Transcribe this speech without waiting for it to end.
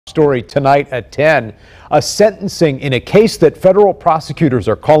Story tonight at 10. A sentencing in a case that federal prosecutors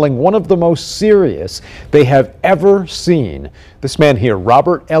are calling one of the most serious they have ever seen. This man here,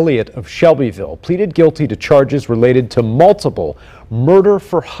 Robert Elliott of Shelbyville, pleaded guilty to charges related to multiple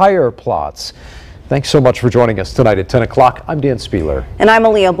murder-for-hire plots. Thanks so much for joining us tonight at 10 o'clock. I'm Dan Spieler. And I'm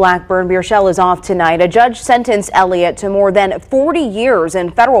Aaliyah Blackburn. Beershell is off tonight. A judge sentenced Elliott to more than 40 years in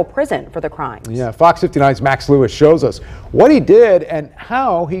federal prison for the crimes. Yeah, Fox 59's Max Lewis shows us what he did and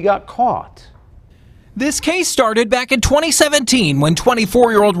how he got caught. This case started back in 2017 when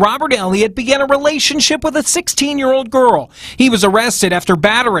 24-year-old Robert Elliott began a relationship with a 16-year-old girl. He was arrested after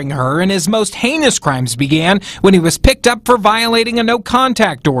battering her, and his most heinous crimes began when he was picked up for violating a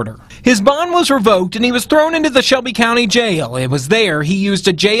no-contact order. His bond was revoked and he was thrown into the Shelby County Jail. It was there he used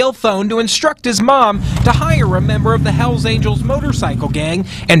a jail phone to instruct his mom to hire a member of the Hells Angels motorcycle gang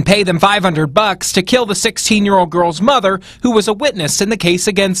and pay them $500 to kill the 16-year-old girl's mother, who was a witness in the case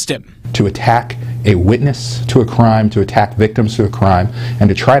against him. To attack a witness to a crime, to attack victims to a crime, and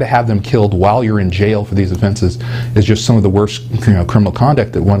to try to have them killed while you're in jail for these offenses is just some of the worst criminal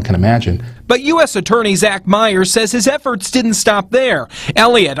conduct that one can imagine. But U.S. Attorney Zach Myers says his efforts didn't stop there.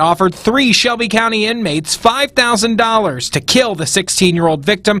 Elliott offered 3 Shelby County inmates $5,000 to kill the 16-year-old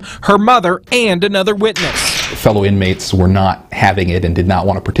victim, her mother, and another witness. Fellow inmates were not having it and did not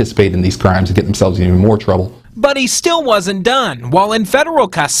want to participate in these crimes and get themselves in even more trouble. But he still wasn't done. While in federal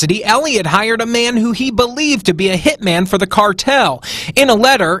custody, Elliott hired a man who he believed to be a hitman for the cartel. In a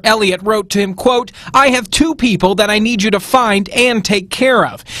letter, Elliott wrote to him, quote, "I have 2 people that I need you to find and take care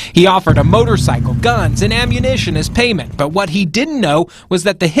of." He offered a motorcycle, guns, and ammunition as payment, but what he didn't know was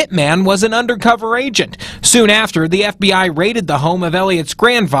that the hitman was an undercover agent. Soon after, the FBI raided the home of Elliott's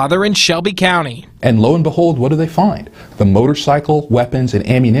grandfather in Shelby County. And lo and behold, what do they find? The motorcycle, weapons, and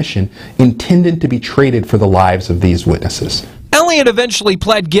ammunition intended to be traded for the lives of these witnesses. Elliott eventually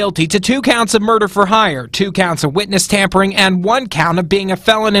pled guilty to 2 counts of murder for hire, 2 counts of witness tampering, and 1 count of being a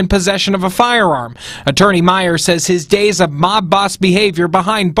felon in possession of a firearm. Attorney Myers says his days of mob boss behavior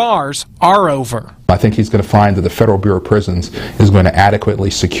behind bars are over. I think he's going to find that the Federal Bureau of Prisons is going to adequately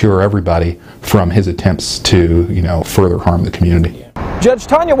secure everybody from his attempts to, further harm the community. Judge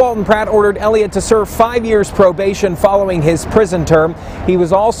Tanya Walton Pratt ordered Elliott to serve 5 years probation following his prison term. He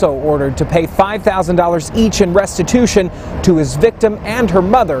was also ordered to pay $5,000 each in restitution to his victim and her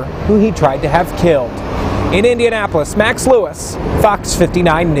mother, who he tried to have killed. In Indianapolis, Max Lewis, Fox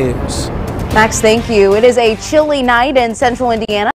 59 News. Max, thank you. It is a chilly night in central Indiana.